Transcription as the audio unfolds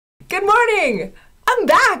Good morning! I'm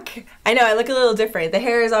back! I know, I look a little different. The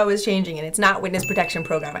hair is always changing and it's not witness protection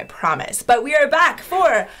program, I promise. But we are back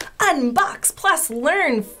for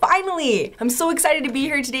Unbox+Learn, finally! I'm so excited to be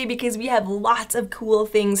here today because we have lots of cool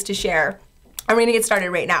things to share. And we're gonna get started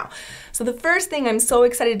right now. So the first thing I'm so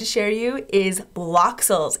excited to share you is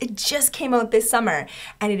BLOXELS. It just came out this summer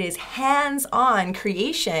and it is hands-on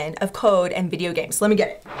creation of code and video games. So let me get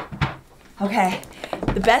it. Okay,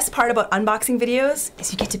 the best part about unboxing videos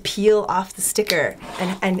is you get to peel off the sticker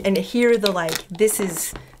and hear the like, this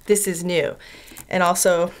is new. And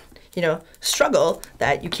also, you know, struggle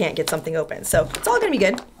that you can't get something open. So it's all gonna be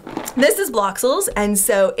good. This is BLOXELS, and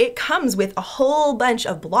so it comes with a whole bunch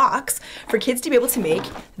of blocks for kids to be able to make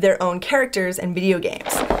their own characters and video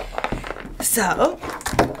games. So,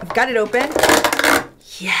 I've got it open.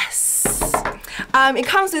 Yes. It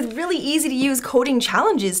comes with really easy to use coding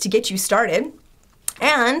challenges to get you started.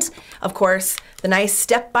 And, of course, the nice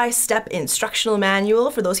step-by-step instructional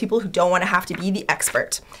manual for those people who don't want to have to be the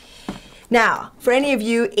expert. Now, for any of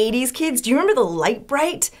you 80s kids, do you remember the Light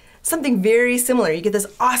Bright? Something very similar. You get this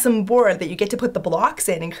awesome board that you get to put the blocks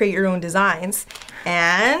in and create your own designs.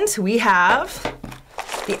 And we have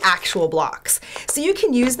the actual blocks. So you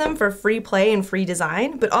can use them for free play and free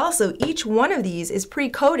design, but also each one of these is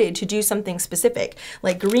pre-coded to do something specific,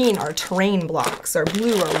 like green are terrain blocks or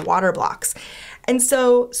blue are water blocks. And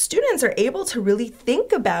so students are able to really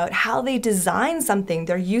think about how they design something,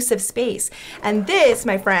 their use of space. And this,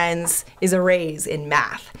 my friends, is a raise in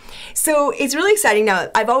math. So it's really exciting. Now,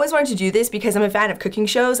 I've always wanted to do this because I'm a fan of cooking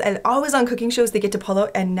shows, and always on cooking shows they get to pull out,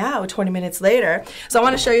 and now 20 minutes later. So I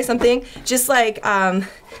want to show you something just like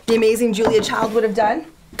the amazing Julia Child would have done.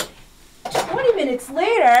 20 minutes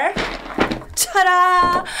later,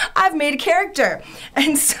 ta-da! I've made a character.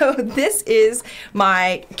 And so this is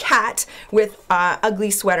my cat with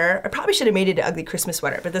ugly sweater. I probably should have made it an ugly Christmas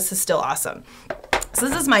sweater, but this is still awesome. So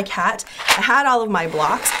this is my cat. I had all of my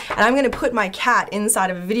blocks, and I'm gonna put my cat inside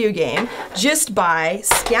of a video game just by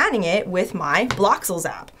scanning it with my BLOXELS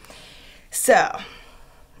app. So,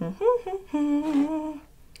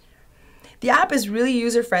 the app is really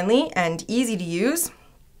user-friendly and easy to use.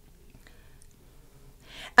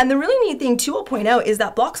 And the really neat thing too I'll point out is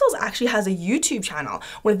that BLOXELS actually has a YouTube channel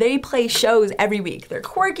where they play shows every week. They're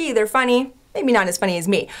quirky, they're funny, maybe not as funny as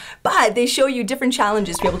me, but they show you different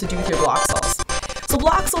challenges to be able to do with your BLOXELS. So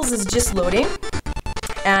BLOXELS is just loading,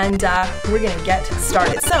 and we're gonna get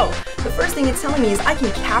started. So the first thing it's telling me is I can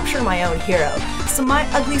capture my own hero. So my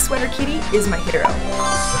ugly sweater kitty is my hero.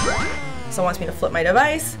 So it wants me to flip my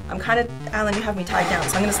device. I'm kind of, Alan, you have me tied down,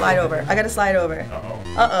 so I'm gonna slide over. I gotta slide over.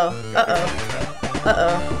 Uh-oh, uh-oh,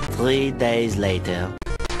 uh-oh. 3 days later.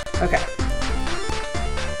 Okay.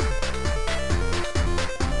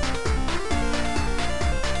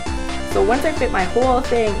 So once I fit my whole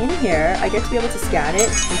thing in here, I get to be able to scan it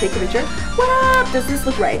and take a picture. What? Does this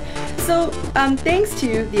look right? So thanks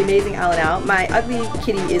to the amazing Alan Al, my ugly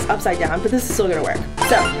kitty is upside down, but this is still gonna work.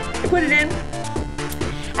 So I put it in.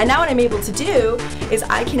 And now what I'm able to do is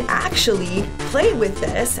I can actually play with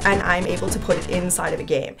this, and I'm able to put it inside of a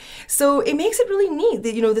game. So it makes it really neat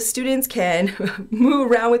that, you know, the students can move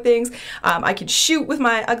around with things. I can shoot with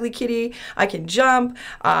my ugly kitty. I can jump.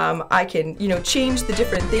 I can, you know, change the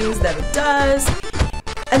different things that it does.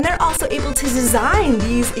 And they're also able to design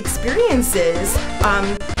these experiences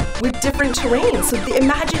with different terrains. So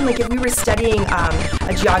imagine like if we were studying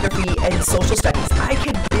a geography and social studies, I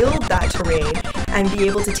could build that terrain and be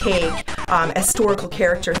able to take a historical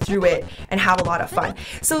character through it and have a lot of fun.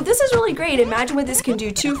 So this is really great. Imagine what this can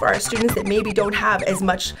do too for our students that maybe don't have as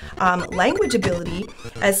much language ability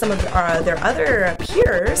as some of their other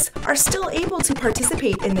peers, are still able to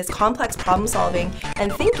participate in this complex problem solving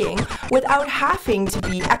and thinking without having to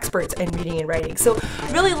be experts in reading and writing. So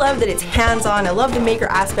really love that it's hands-on. I love the maker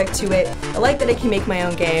aspect to it. I like that I can make my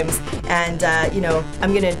own games, and you know,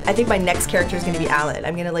 I think my next character is gonna be Alan.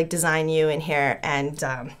 I'm gonna like design you in here and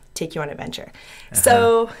take you on an adventure.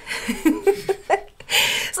 So, so that's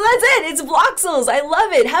it. It's BLOXELS. I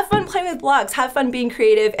love it. Have fun playing with blocks. Have fun being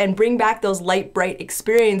creative, and bring back those light, bright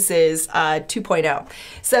experiences 2.0.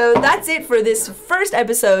 So that's it for this first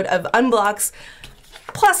episode of Unbox+Learn,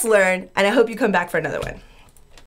 and I hope you come back for another one.